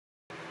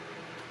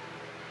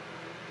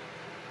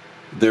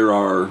There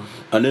are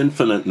an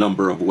infinite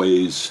number of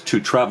ways to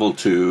travel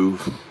to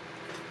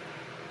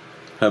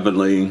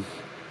heavenly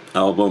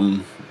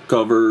album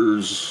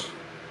covers.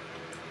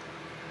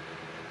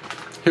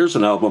 Here's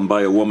an album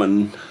by a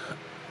woman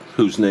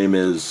whose name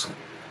is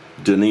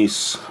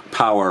Denise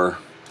Power.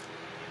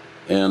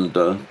 And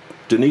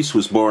Denise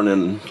was born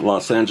in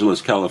Los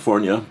Angeles,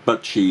 California,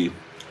 but she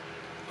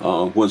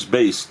was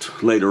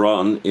based later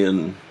on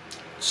in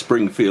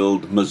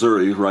Springfield,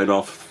 Missouri, right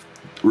off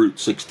Route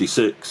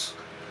 66.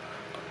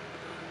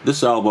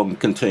 This album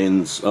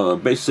contains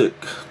basic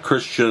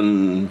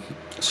Christian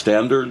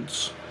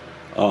standards,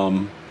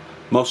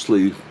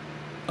 mostly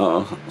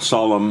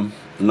solemn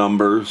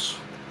numbers,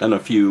 and a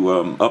few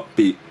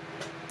upbeat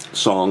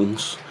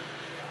songs.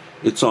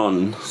 It's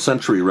on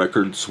Century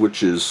Records,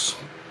 which is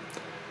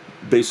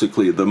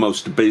basically the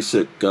most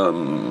basic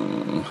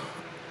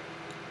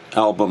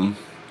album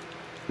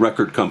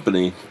record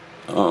company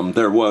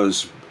there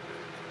was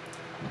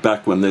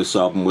back when this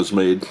album was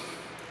made.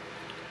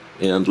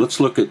 And let's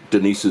look at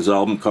Denise's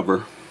album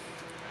cover.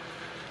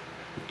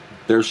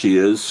 There she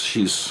is.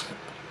 She's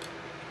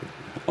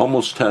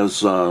almost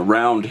has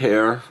round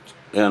hair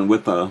and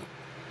with a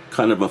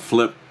kind of a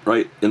flip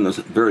right in the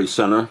very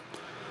center.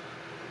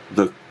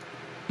 The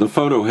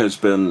photo has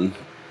been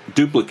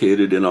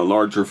duplicated in a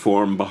larger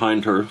form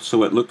behind her,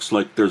 so it looks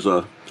like there's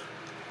a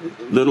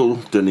little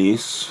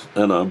Denise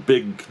and a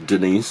big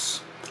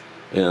Denise.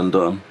 And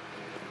on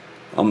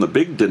the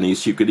big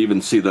Denise, you could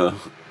even see the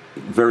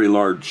very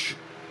large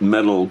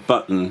metal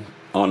button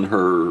on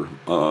her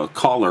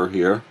collar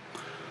here.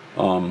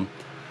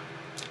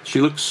 She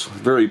looks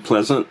very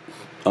pleasant.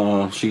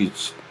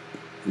 She's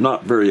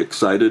not very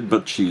excited,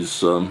 but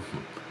she's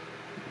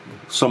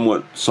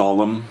somewhat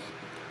solemn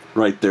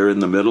right there in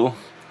the middle.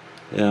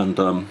 And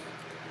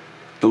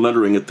the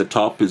lettering at the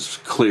top is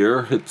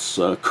clear. It's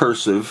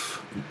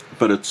cursive,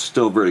 but it's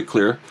still very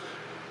clear.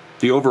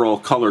 The overall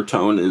color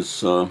tone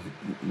is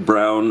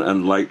brown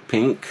and light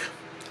pink.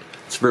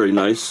 It's very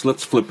nice.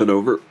 Let's flip it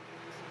over.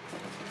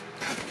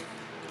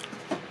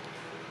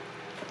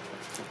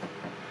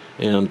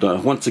 And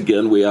once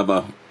again, we have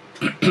a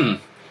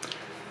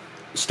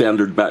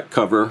standard back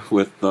cover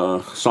with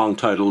song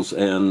titles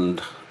and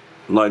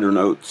liner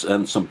notes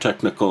and some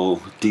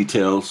technical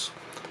details.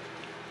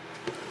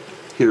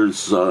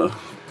 Here's a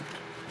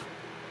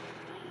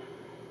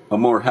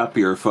more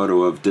happier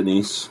photo of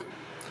Denise.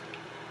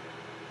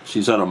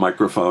 She's at a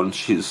microphone.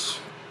 She's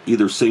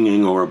either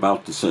singing or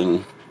about to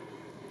sing.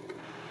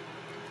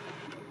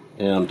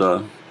 And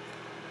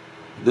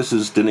this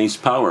is Denise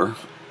Power,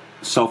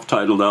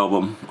 self-titled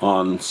album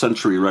on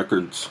Century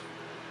Records.